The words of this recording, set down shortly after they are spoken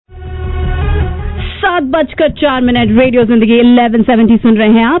7:04 radio जिंदगी 1170 सुन रहे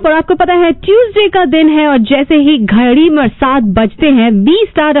हैं आप, और आपको पता है ट्यूसडे का दिन है और जैसे ही घड़ी में 7 बजते हैं we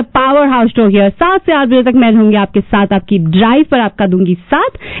start a power house show here. 7 से 8 बजे तक मैं रहूंगी आपके साथ, आपकी ड्राइव पर आपका दूंगी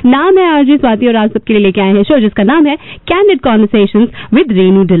साथ। नाम है आरजी स्वाति और आज सबके लिए लेके आए हैं शो जिसका नाम है candid conversations with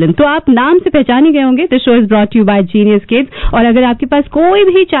Renu Dylan. तो आप नाम से पहचान ही गए होंगे, this show is brought you bye genius kids. और अगर आपके पास कोई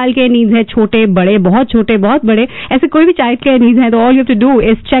भी चाइल्ड केयर नीड्स है, छोटे बड़े, बहुत छोटे बहुत बड़े, ऐसे कोई भी चाइल्ड केयर नीड्स है, तो all you have to do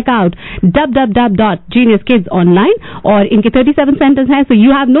is check out www.geniuskids online, और इनके 37 सेंटर्स हैं, so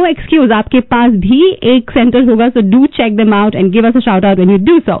you have no excuse, आपके पास भी एक सेंटर होगा, so do check them out and give us a shout out when you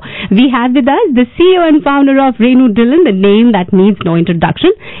do so. We have with us the CEO and founder of Renu Dhillon, the name that needs no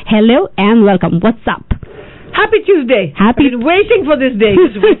introduction. Hello and welcome. What's up? Happy Tuesday. Happy. I've been waiting for this day.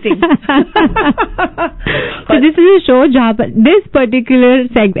 Just waiting. So this is a show जहाँ पर this particular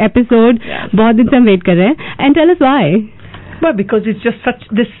episode बहुत दिन से हम wait कर रहे हैं, and tell us why. Well, because it's just such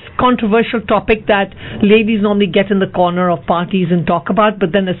this controversial topic that ladies normally get in the corner of parties and talk about,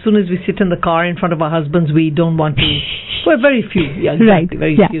 but then as soon as we sit in the car in front of our husbands, we don't want to. Well, very few, exactly, right.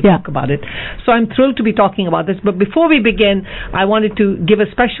 Very few talk about it. So I'm thrilled to be talking about this. But before we begin, I wanted to give a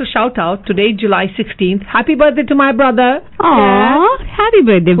special shout out today, July 16th. Happy birthday to my brother. Aww, happy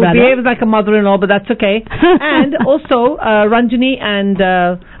birthday, brother. Who behaves like a mother-in-law, but that's okay. And also Ranjani and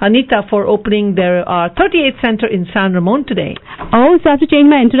Anita for opening their 38th center in San Ramon today. Oh, so I have to change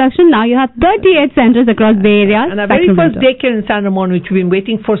my introduction. Now you have 38 centers across Bay Area. And our very first daycare in San Ramon, which we've been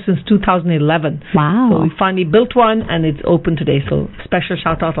waiting for since 2011. Wow. So we finally built one and it's open today. So special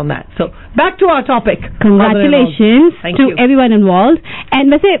shout out on that. So back to our topic. Congratulations to everyone involved.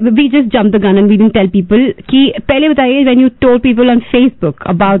 And वैसे we just jumped the gun and we didn't tell people कि पहले बताइए, when you told people on Facebook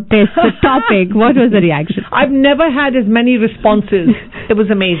about this topic, what was the reaction? I've never had as many responses. It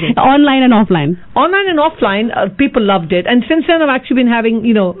was amazing. Online and offline. Online and offline, people loved it. And since then I've actually been having,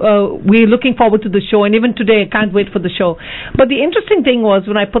 we're looking forward to the show, and even today I can't wait for the show. But the interesting thing was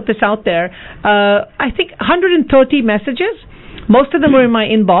when I put this out there, I think 130 messages. Most of them were in my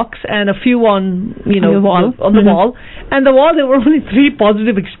inbox, and a few on the wall. And the wall, there were only 3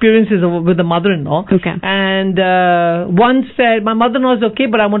 positive experiences with the mother-in-law. Okay. And one said, my mother-in-law is okay,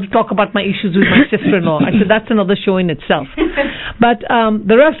 but I want to talk about my issues with my sister-in-law. I said, that's another show in itself. But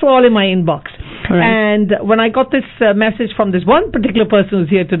the rest were all in my inbox. Right. And when I got this message from this one particular person who's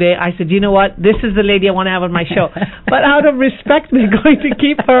here today, I said, you know what, this is the lady I want to have on my show. But out of respect, we're going to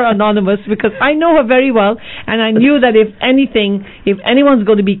keep her anonymous because I know her very well, and I knew that if anyone's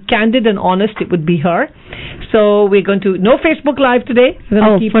going to be candid and honest, it would be her. So we're going to, no Facebook Live today.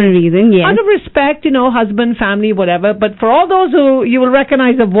 Keep for a reason, yes. Out of respect, husband, family, whatever. But for all those who, you will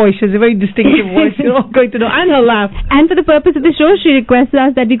recognize her voice. She's a very distinctive voice. You're all going to know. And her laugh. And for the purpose of the show, she requests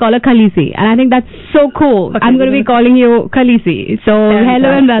us that we call her Khalisi. And I think that's so cool. Okay, I'm going to be calling you Khalisi. So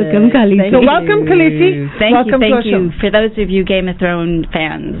hello and welcome, Khalisi. So welcome, Khalisi. Thank you. For those of you Game of Thrones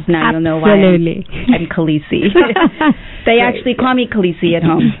fans, now you'll know why I'm Khaleesi. They actually call me Khaleesi at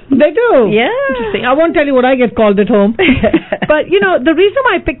home. They do? Yeah. Interesting. I won't tell you what I get called at home. But, the reason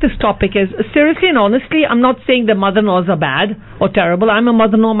why I picked this topic is, seriously and honestly, I'm not saying that mother-in-laws are bad or terrible. I'm a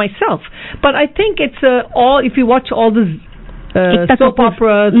mother-in-law myself. But I think it's if you watch all the soap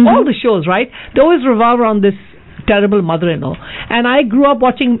operas, all the shows, right? They always revolve around this terrible mother-in-law. And I grew up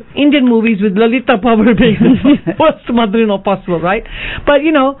watching Indian movies with Lalita Pawar being the worst mother-in-law possible, right? But,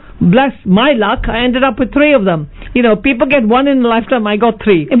 bless my luck, I ended up with 3 of them. People get 1 in a lifetime, I got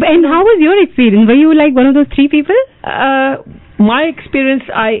 3. And how was your experience? Were you like one of those 3 people? My experience,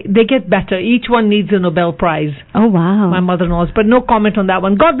 they get better. Each one needs a Nobel Prize. Oh, wow. My mother-in-laws. But no comment on that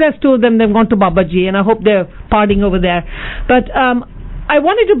one. God bless 2 of them. They've gone to Babaji, and I hope they're partying over there. But I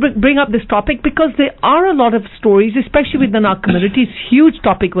wanted to bring up this topic because there are a lot of stories, especially within our community. It's a huge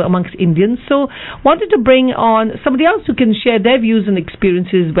topic amongst Indians. So wanted to bring on somebody else who can share their views and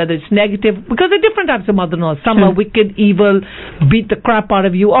experiences, whether it's negative, because there are different types of mother-in-laws. Some are wicked, evil, beat the crap out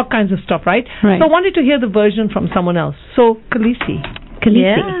of you, all kinds of stuff, right? So I wanted to hear the version from someone else. So Khalisi.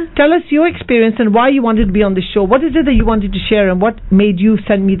 Tell us your experience and why you wanted to be on the show. What is it that you wanted to share, and what made you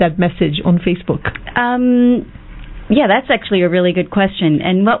send me that message on Facebook? Yeah, that's actually a really good question.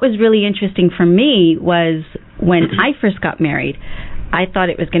 And what was really interesting for me was when I first got married, I thought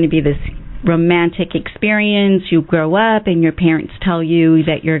it was going to be this romantic experience. You grow up and your parents tell you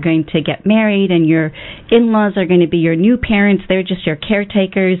that you're going to get married and your in-laws are going to be your new parents. They're just your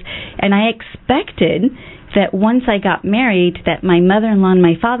caretakers. And I expected that once I got married, that my mother-in-law and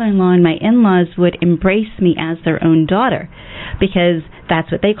my father-in-law and my in-laws would embrace me as their own daughter, because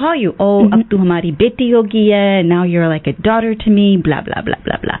that's what they call you. Oh, ab tu hamari beti hogi hai, now you're like a daughter to me, blah, blah, blah,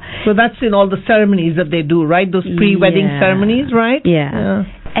 blah, blah. So that's in all the ceremonies that they do, right? Those pre-wedding ceremonies, right? Yeah.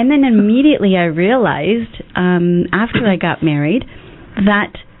 And then immediately I realized, after I got married,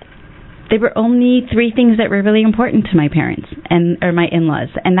 that there were only 3 things that were really important to my parents or my in-laws,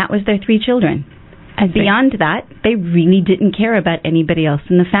 and that was their 3 children. Beyond that, they really didn't care about anybody else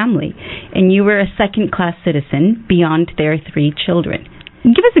in the family. And you were a second-class citizen beyond their 3 children.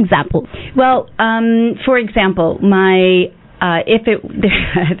 Give us examples. Well, for example, there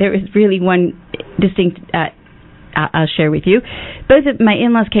was really one distinct. I'll share with you. Both of my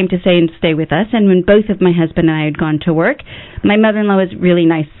in-laws came to stay with us, and when both of my husband and I had gone to work, my mother-in-law was really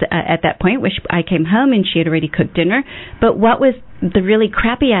nice at that point, which I came home and she had already cooked dinner. But what was the really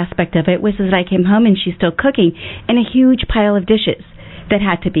crappy aspect of it was that I came home and she's still cooking, and a huge pile of dishes that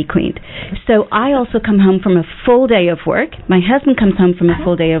had to be cleaned. So I also come home from a full day of work. My husband comes home from a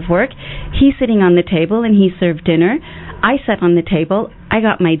full day of work. He's sitting on the table and he served dinner. I sat on the table. I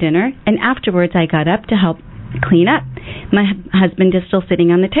got my dinner, and afterwards I got up to help clean up. My husband is still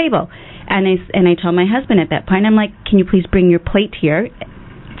sitting on the table, and I told my husband at that point, I'm like, can you please bring your plate here?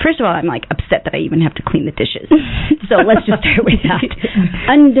 First of all, I'm like upset that I even have to clean the dishes. So let's just start with that.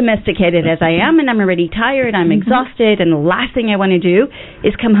 Undomesticated as I am, and I'm already tired, I'm exhausted, and the last thing I want to do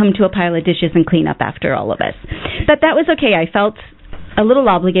is come home to a pile of dishes and clean up after all of us. But that was okay. I felt a little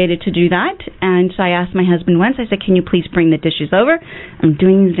obligated to do that, and so I asked my husband once, I said, can you please bring the dishes over? I'm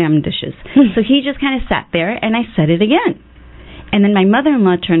doing these damn dishes. So he just kind of sat there, and I said it again. And then my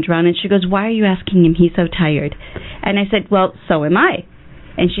mother-in-law turned around, and she goes, why are you asking him? He's so tired. And I said, well, so am I.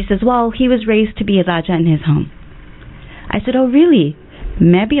 And she says, well, he was raised to be a Raja in his home. I said, oh, really?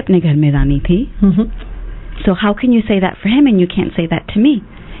 मैं भी अपने घर में रानी थी. So how can you say that for him and you can't say that to me?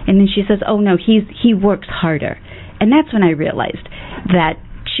 And then she says, oh, no, he works harder. And that's when I realized that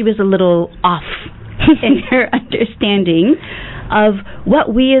she was a little off in her understanding of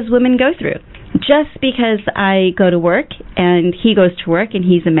what we as women go through. Just because I go to work and he goes to work and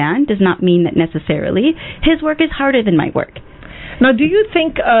he's a man does not mean that necessarily his work is harder than my work. Now, do you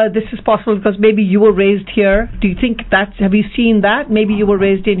think this is possible because maybe you were raised here? Do you think have you seen that? Maybe you were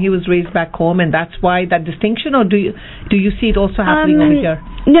raised here and he was raised back home, and that's why that distinction, or do you see it also happening over here?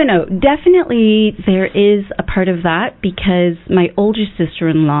 No, definitely there is a part of that, because my older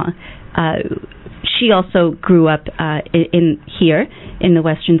sister-in-law, she also grew up in the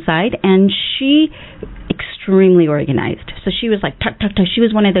western side, and she extremely organized. So she was like tuck. She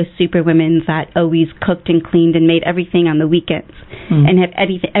was one of those super women that always cooked and cleaned and made everything on the weekends and had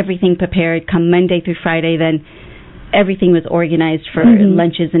everything prepared. Come Monday through Friday, then everything was organized for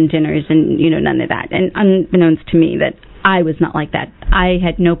lunches and dinners, and none of that. And unbeknownst to me, that I was not like that. I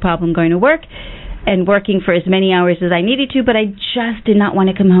had no problem going to work and working for as many hours as I needed to, but I just did not want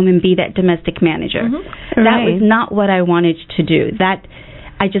to come home and be that domestic manager. That was not what I wanted to do.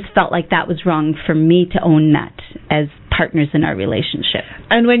 I just felt like that was wrong for me to own that as partners in our relationship.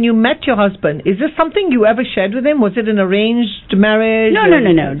 And when you met your husband, is this something you ever shared with him? Was it an arranged marriage? No.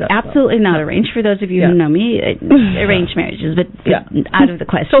 Absolutely not arranged. For those of you who know me, arranged marriages, but out of the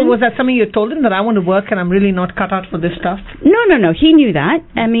question. So was that something you told him, that I want to work and I'm really not cut out for this stuff? No. He knew that.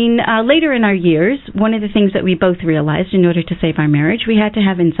 I mean, later in our years, one of the things that we both realized, in order to save our marriage, we had to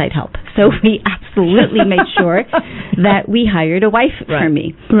have inside help. So we absolutely made sure that we hired a wife for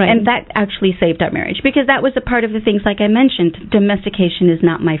me. Right. And that actually saved our marriage, because that was a part of the things, like I mentioned, domestication is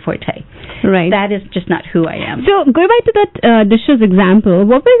not my forte. Right. That is just not who I am. So going back to that dishes example,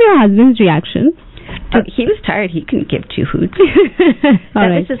 what was your husband's reaction? He was tired. He couldn't give 2 hoots.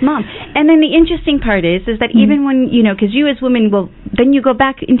 That was his mom. And then the interesting part is that even when, because you as women then you go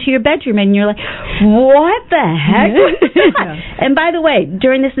back into your bedroom and you're like, what the heck? And by the way,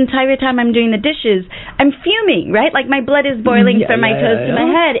 during this entire time I'm doing the dishes, I'm fuming, right? Like my blood is boiling from my toes to my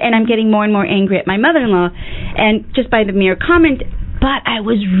head, and I'm getting more and more angry at my mother-in-law, and just by the mere comment, but I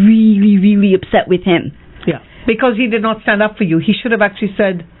was really, really upset with him. Yeah. Because he did not stand up for you. He should have actually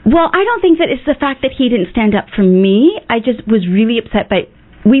said... Well, I don't think that it's the fact that he didn't stand up for me. I just was really upset by...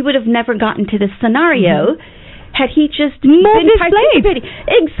 We would have never gotten to this scenario had he just been participating.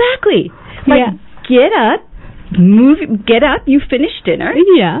 Exactly. Like, get up, you finished dinner,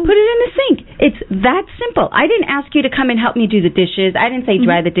 put it in the sink. It's that simple. I didn't ask you to come and help me do the dishes. I didn't say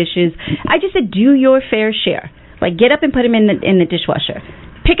dry the dishes. I just said do your fair share. Like, get up and put them in the dishwasher.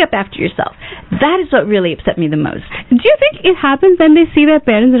 Pick up after yourself. That is what really upset me the most. Do you think it happens when they see their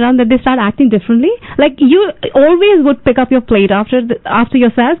parents around that they start acting differently? Like, you always would pick up your plate after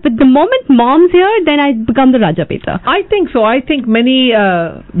yourself, but the moment mom's here, then I become the Raja Peta. I think so. I think many,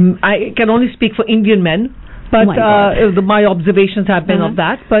 I can only speak for Indian men, But my God. my observations have been of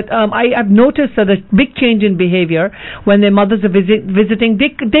that. But I've noticed that a big change in behavior when their mothers are visiting.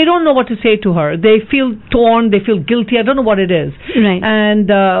 They don't know what to say to her. They feel torn. They feel guilty. I don't know what it is. Right.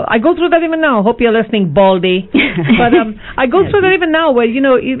 And I go through that even now. Hope you're listening, Baldy. But I go through that even now, where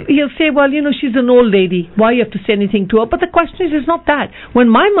he'll say, well, she's an old lady. Why you have to say anything to her? But the question is, it's not that. When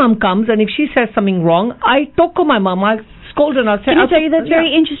my mom comes and if she says something wrong, I talk to my mom. I scold her and I'll say, Can I tell you, that's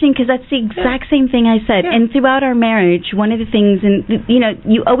very interesting, because that's the exact same thing I said. Yeah. And throughout our marriage, one of the things, and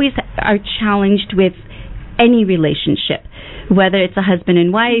you always are challenged with any relationship, whether it's a husband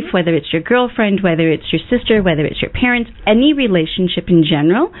and wife, whether it's your girlfriend, whether it's your sister, whether it's your parents, any relationship in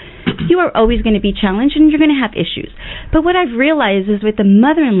general, you are always going to be challenged and you're going to have issues. But what I've realized is with the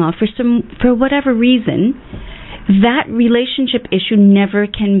mother-in-law, for whatever reason, that relationship issue never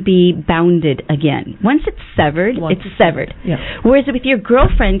can be bounded again. Once it's severed, it's severed. Yeah. Whereas with your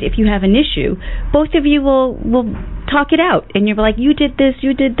girlfriend, if you have an issue, both of you will talk it out, and you're like, you did this,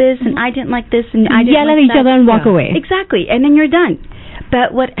 and I didn't like this, and I didn't Yell like at each that. other and walk away. Exactly, and then you're done.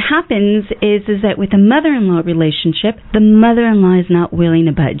 But what happens is that with a mother-in-law relationship, the mother-in-law is not willing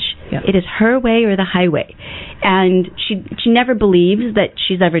to budge. Yeah. It is her way or the highway. And she never believes that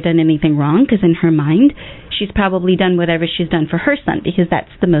she's ever done anything wrong, because in her mind, she's probably done whatever she's done for her son, because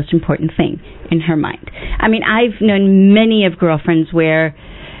that's the most important thing in her mind. I mean, I've known many of girlfriends where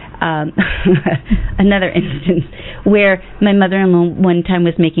another instance where my mother-in-law one time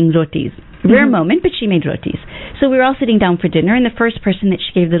was making rotis. Rare moment, but she made rotis. So we were all sitting down for dinner, and the first person that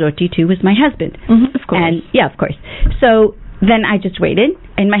she gave the roti to was my husband. Of course. And of course. So then I just waited,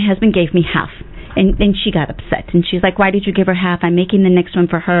 and my husband gave me half. And she got upset, and she's like, why did you give her half? I'm making the next one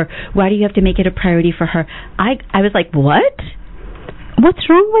for her. Why do you have to make it a priority for her? I was like, what? What's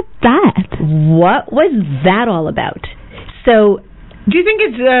wrong with that? What was that all about? So do you think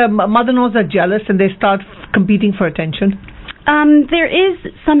it's mother-in-laws are jealous and they start competing for attention? There is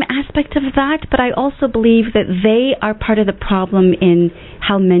some aspect of that, but I also believe that they are part of the problem in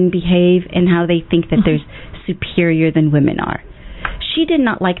how men behave and how they think that they're superior than women are. She did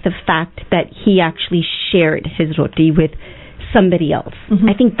not like the fact that he actually shared his roti with somebody else.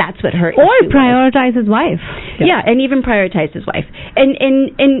 I think that's what her Or issue prioritize his wife. Yeah, and even prioritize his wife. And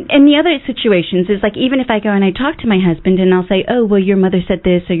the other situations is like, even if I go and I talk to my husband and I'll say, oh, well, your mother said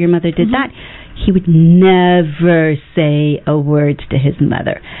this or your mother did that, he would never say a word to his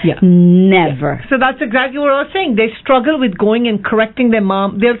mother. Yeah. Never. So that's exactly what I was saying. They struggle with going and correcting their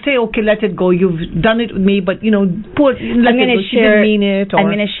mom. They'll say, okay, let it go. You've done it with me, but, let it go. She didn't mean it. I'm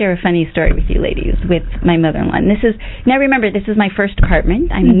going to share a funny story with you ladies, with my mother-in-law. And now remember, this is my first apartment.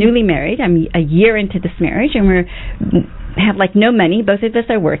 I'm newly married. I'm a year into this marriage, and have like no money. Both of us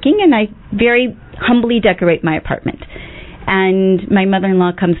are working, and I very humbly decorate my apartment. And my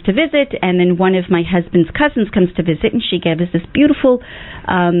mother-in-law comes to visit, and then one of my husband's cousins comes to visit, and she gave us this beautiful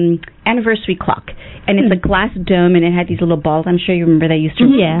anniversary clock. And it's a glass dome, and it had these little balls. I'm sure you remember they used to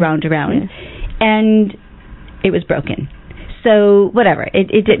round around. Yeah. And it was broken. So, whatever.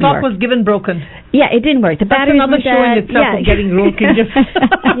 It didn't work. The clock was given broken. Yeah, it didn't work. The batteries another show in itself of getting broken.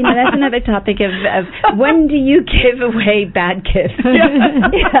 That's another topic of when do you give away bad gifts?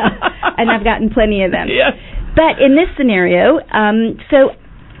 And I've gotten plenty of them. Yeah. But in this scenario, so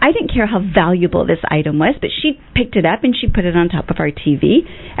I didn't care how valuable this item was, but she picked it up and she put it on top of our TV.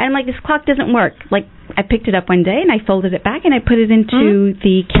 And I'm like, this clock doesn't work. Like, I picked it up one day and I folded it back and I put it into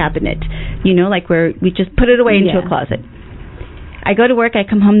the cabinet, like where we just put it away into a closet. I go to work, I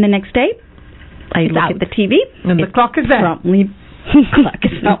come home the next day, I look at the TV. And the clock is there. Clock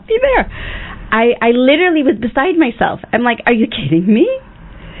is promptly there. I literally was beside myself. I'm like, are you kidding me?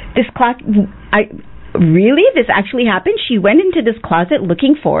 This clock, really? This actually happened? She went into this closet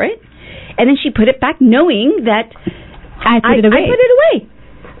looking for it, and then she put it back knowing that I put it away.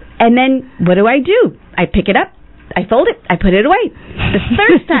 And then what do? I pick it up, I fold it, I put it away. The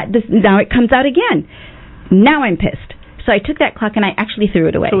third time, now it comes out again. Now I'm pissed. So I took that clock and I actually threw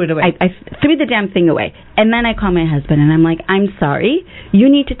it away. I threw the damn thing away. And then I call my husband and I'm like, I'm sorry. You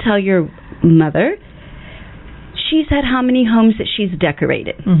need to tell your mother. She's had how many homes that she's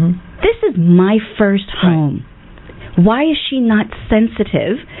decorated? This is my first home. Why is she not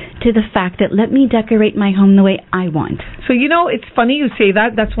sensitive to the fact that let me decorate my home the way I want? So, it's funny you say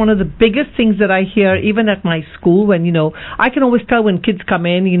that. That's one of the biggest things that I hear even at my school when, I can always tell when kids come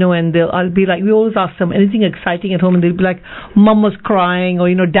in, and I'll be like, we always ask them anything exciting at home, and they'll be like, Mom was crying,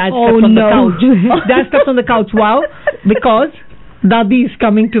 or, Dad slept on the couch. Dad slept on the couch. Wow. Because Dadi is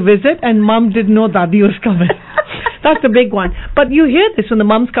coming to visit and Mom didn't know Dadi was coming. That's the big one. But you hear this when the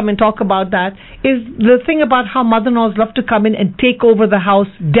moms come and talk about that, is the thing about how mother-in-laws love to come in and take over the house,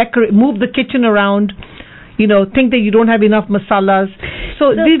 decorate, move the kitchen around. think that you don't have enough masalas.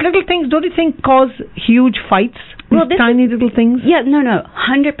 So these little things, don't you think, cause huge fights? These tiny little things? Yeah, no.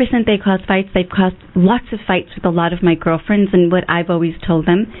 100% they cause fights. They've caused lots of fights with a lot of my girlfriends, and what I've always told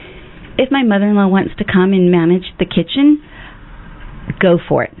them, if my mother-in-law wants to come and manage the kitchen, go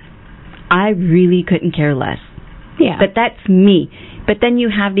for it. I really couldn't care less. Yeah. But that's me. But then you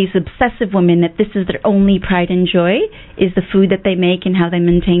have these obsessive women that this is their only pride and joy, is the food that they make and how they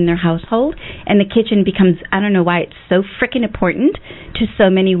maintain their household. And the kitchen becomes, I don't know why it's so freaking important to so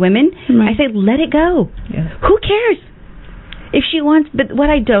many women. Right. I say, let it go. Yeah. Who cares? If she wants, but what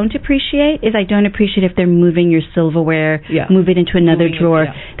I don't appreciate is if they're moving your silverware, move it into another drawer.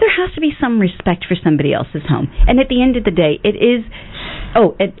 There has to be some respect for somebody else's home. And at the end of the day, it is.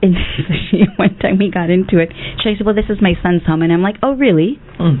 Oh, and one time we got into it. She said, well, this is my son's home. And I'm like, oh, really?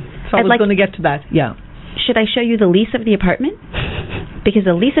 So I was going to get to that, yeah. Should I show you the lease of the apartment? Because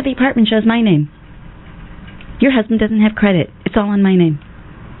the lease of the apartment shows my name. Your husband doesn't have credit. It's all on my name.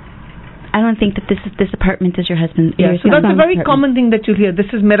 I don't think that this apartment is your husband. Yeah, so that's a very common thing that you'll hear.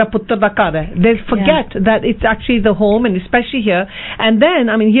 This is mera puttar da ghar hai. They forget that it's actually the home, and especially here. And then,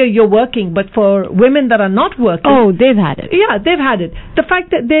 here you're working, but for women that are not working, they've had it. Yeah, they've had it. The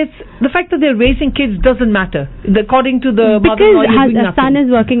fact that they're raising kids doesn't matter. According to the because her son is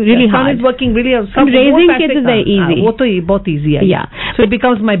working really hard. Son is working really hard. And raising kids is very easy. वो तो बहुत easy है. Yeah. So it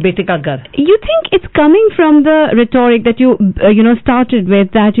becomes my bete ka ghar. You think it's coming from the rhetoric that you started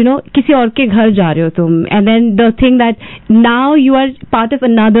with, that किसी और के घर जा रहे हो तुम, and then the thing that now you are part of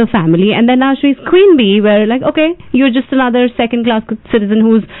another family, and then now she's queen bee, where like, okay, you're just another second class citizen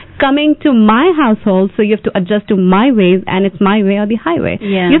who's coming to my household, so you have to adjust to my ways, and it's my way or the highway.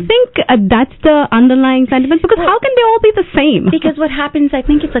 Yeah. You think that's the underlying sentiment? Because how can they all be the same? Because what happens, I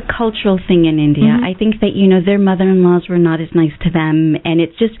think it's a cultural thing in India. I think that their mother-in-laws were not as nice to them, and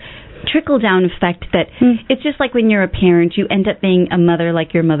it's just trickle-down effect that it's just like when you're a parent, you end up being a mother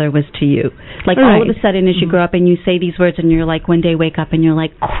like your mother was to you. Like all of a sudden as you grow up and you say these words and you're like, one day wake up and you're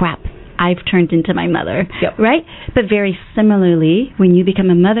like, crap, I've turned into my mother, right? But very similarly, when you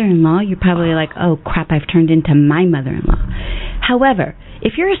become a mother-in-law, you're probably like, oh crap, I've turned into my mother-in-law. However,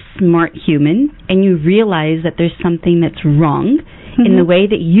 if you're a smart human and you realize that there's something that's wrong in the way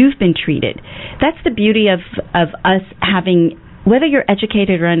that you've been treated, that's the beauty of us having, whether you're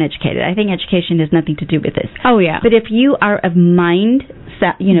educated or uneducated. I think education has nothing to do with this. Oh, yeah. But if you are of mind,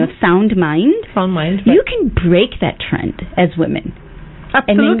 sound mind, you can break that trend as women. Absolutely.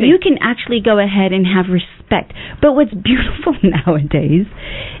 And then you can actually go ahead and have respect. But what's beautiful nowadays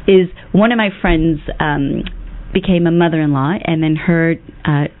is one of my friends became a mother-in-law, and then her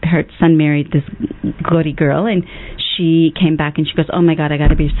son married this Gori girl, and she came back and she goes, oh my God, I got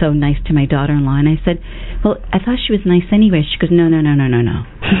to be so nice to my daughter-in-law. And I said, well, I thought she was nice anyway. She goes, no.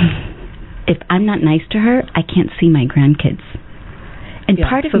 If I'm not nice to her, I can't see my grandkids. And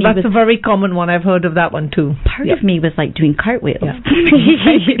part of me that's a very common one. I've heard of that one too. Part of me was like doing cartwheels. Yeah.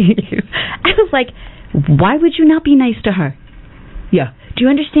 I was like, why would you not be nice to her? Yeah. Do you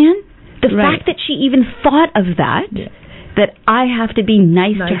understand? The fact that she even thought of that, that I have to be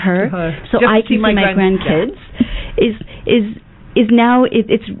nice to her so just I can see my grandkids, is now,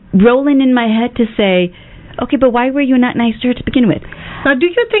 it's rolling in my head to say, okay, but why were you not nice to her to begin with? Now, do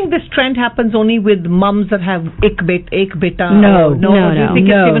you think this trend happens only with mums that have ek beta? No. Do you think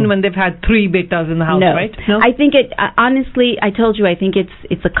it's even when they've had 3 betas in the house, right? No? I think it, honestly, I told you, I think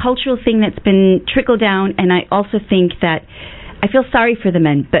it's a cultural thing that's been trickled down, and I also think that I feel sorry for the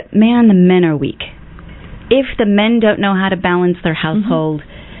men, but man, the men are weak. If the men don't know how to balance their household,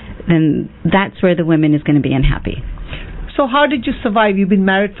 then that's where the women is going to be unhappy. So how did you survive? You've been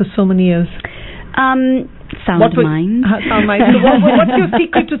married for so many years. Sound mind. Sound mind. So what's your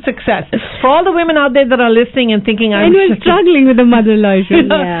secret to success? For all the women out there that are listening and thinking, I'm struggling with the mother-in-law issue.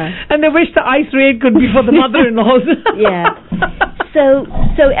 And they wish the ice raid could be for the mother-in-laws. So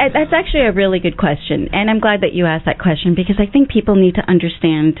that's actually a really good question, and I'm glad that you asked that question, because I think people need to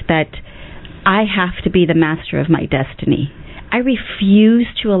understand that I have to be the master of my destiny. I refuse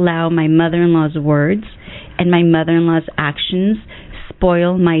to allow my mother-in-law's words and my mother-in-law's actions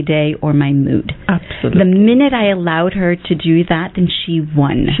spoil my day or my mood. Absolutely. The minute I allowed her to do that, then she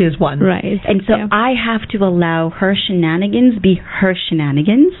won. She has won. Right. And so I have to allow her shenanigans be her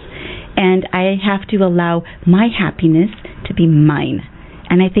shenanigans, and I have to allow my happiness to be mine.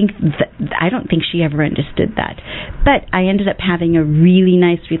 And I think I don't think she ever understood that. But I ended up having a really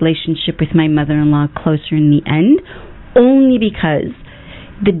nice relationship with my mother-in-law closer in the end, only because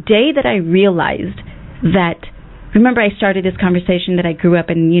the day that I realized that remember I started this conversation that I grew up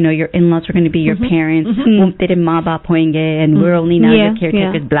and, your in-laws were going to be your parents. Tere maa baap hoenge, and we're only now your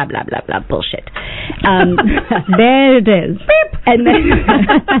caretakers, blah, blah, blah, blah, bullshit. There it is. Beep. And then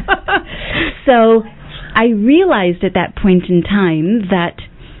so I realized at that point in time that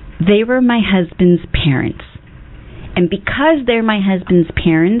they were my husband's parents. And because they're my husband's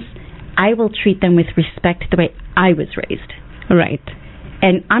parents, I will treat them with respect the way I was raised. Right.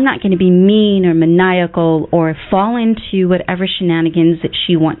 And I'm not going to be mean or maniacal or fall into whatever shenanigans that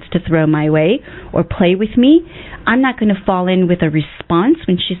she wants to throw my way or play with me. I'm not going to fall in with a response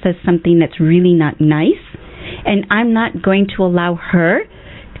when she says something that's really not nice. And I'm not going to allow her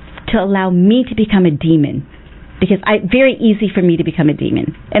to allow me to become a demon. Because very easy for me to become a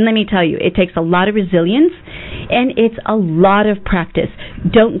demon. And let me tell you, it takes a lot of resilience and it's a lot of practice.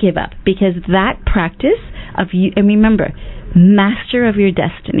 Don't give up, because that practice of you, and remember, master of your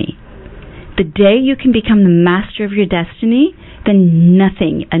destiny. The day you can become the master of your destiny, then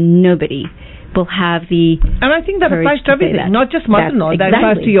nothing and nobody will have the And I think that applies to everything, not just mother-in-law. That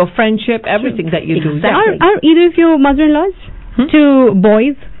applies to your friendship, everything that you do. Exactly. Are either of your mother-in-laws to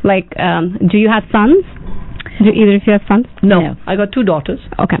boys? Like, do you have sons? Do either of you have sons? No. I got 2 daughters.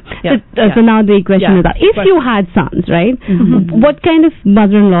 Okay. Yeah. So now the question is, if you had sons, right, what kind of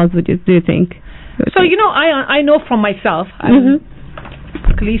mother-in-laws do you think? So, I know from myself,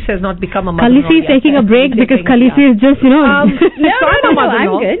 Khaleesi has not become a mother-in-law Khaleesi is taking a break because Khaleesi is just, so I'm a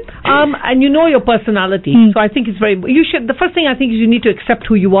mother-in-law. I'm good. And you know your personality. So I think it's the first thing I think is you need to accept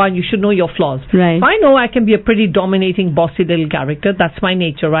who you are and you should know your flaws. Right. So I know I can be a pretty dominating, bossy little character. That's my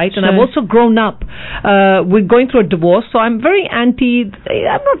nature, right? And I've also grown up with going through a divorce. So I'm very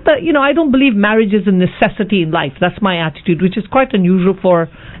I don't believe marriage is a necessity in life. That's my attitude, which is quite unusual for,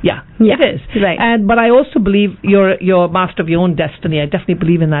 it is. Right. But I also believe you're master of your own destiny. I definitely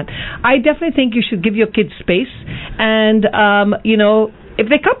believe in that. I definitely think you should give your kids space, and if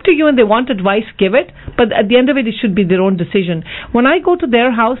they come to you and they want advice, give it, but at the end of it should be their own decision. When I go to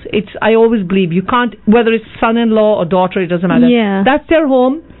their house, I always believe you can't, whether it's son-in-law or daughter, it doesn't matter. That's their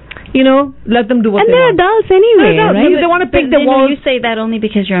home. Let them do what they want. And they're adults anyway, right? They want to pick their walls. You say that only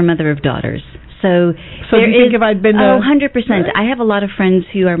because you're a mother of daughters. So do you think if I'd been 100%. I have a lot of friends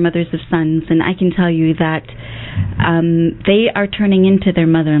who are mothers of sons, and I can tell you that they are turning into their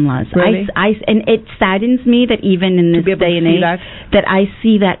mother-in-laws. Really? And it saddens me that even in this day and age that I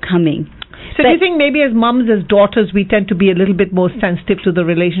see that coming. So do you think maybe as moms, as daughters, we tend to be a little bit more sensitive to the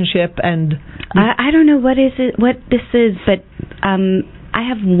relationship? And I don't know what this is, but I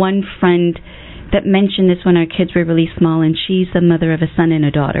have one friend that mentioned this when our kids were really small, and she's the mother of a son and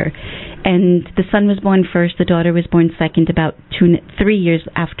a daughter. And the son was born first, the daughter was born second, about 3 years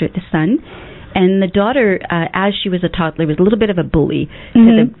after the son. And the daughter, as she was a toddler, was a little bit of a bully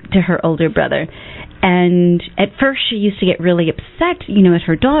to her older brother. And at first she used to get really upset, at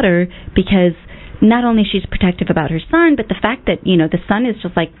her daughter, because not only she's protective about her son, but the fact that, the son is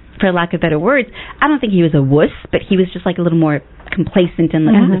just like, for lack of better words, I don't think he was a wuss, but he was just like a little more complacent and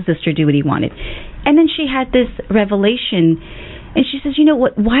letting the sister do what he wanted. And then she had this revelation, and she says,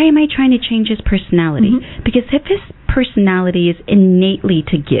 why am I trying to change his personality? Because if his personality is innately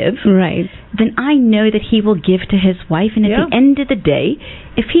to give, then I know that he will give to his wife, and at the end of the day,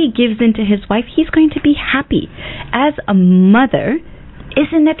 if he gives into his wife, he's going to be happy. As a mother,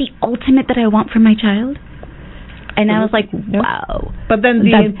 isn't that the ultimate that I want for my child? And I was like, wow. But then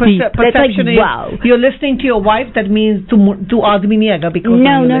the perception is, you're listening to your wife, that means tu aadmi nahi aega because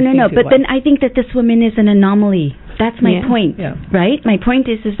no. But then I think that this woman is an anomaly. That's my point, right? My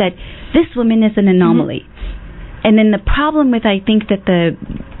point is that this woman is an anomaly. And then the problem with, I think that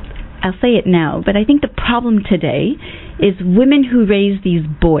I'll say it now, but I think the problem today is women who raise these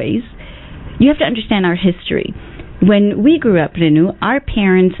boys. You have to understand our history. When we grew up, Renu, our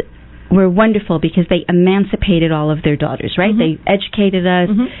parents were wonderful because they emancipated all of their daughters, right? They educated us,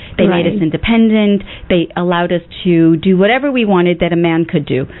 they made us independent, they allowed us to do whatever we wanted that a man could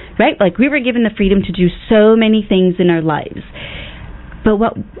do, right? Like, we were given the freedom to do so many things in our lives. But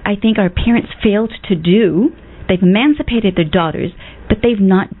what I think our parents failed to do, they've emancipated their daughters, but they've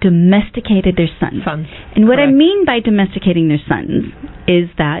not domesticated their sons. And what I mean by domesticating their sons is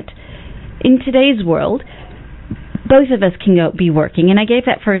that in today's world, both of us can be working, and I gave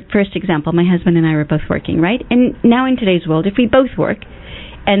that first example. My husband and I were both working, right? And now in today's world, if we both work,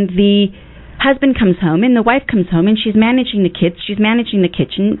 and the husband comes home, and the wife comes home, and she's managing the kids, she's managing the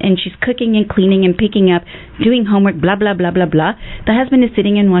kitchen, and she's cooking and cleaning and picking up, doing homework, blah, blah, blah, blah, blah. The husband is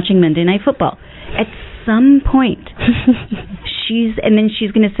sitting and watching Monday Night Football. At some point, she's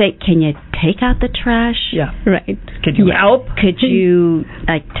going to say, can you take out the trash? Yeah. Right. Could you help? Could you,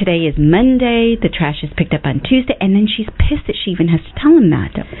 like, today is Monday, the trash is picked up on Tuesday, and then she's pissed that she even has to tell him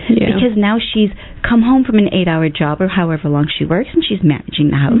that. Yeah. Because now she's come home from an 8-hour job or however long she works, and she's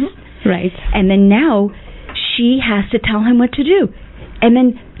managing the house. Right. And then now she has to tell him what to do. And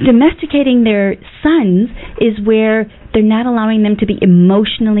then domesticating their sons is where they're not allowing them to be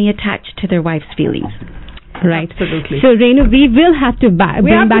emotionally attached to their wife's feelings. Right. Absolutely. So, Renu, we will have to bring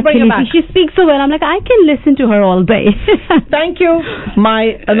back her Khaleesi. back. She speaks so well. I'm like, I can listen to her all day. Thank you,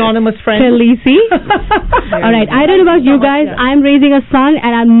 my anonymous friend. Khaleesi. All right. I don't know about you guys. Yeah. I'm raising a son, and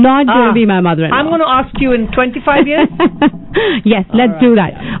I'm not going to be my mother-in-law. I'm going to ask you in 25 years. Yes, let's do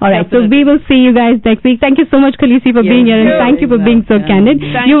that. All right. So we will see you guys next week. Thank you so much, Khaleesi, for being here, and thank you for being so candid.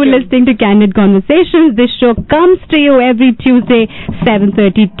 You were listening to Candid Conversations. This show comes to you every Tuesday, 7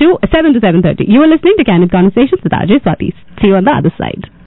 to 7:30. You were listening to Candid Conversations with Ajay Swatis. See you on the other side.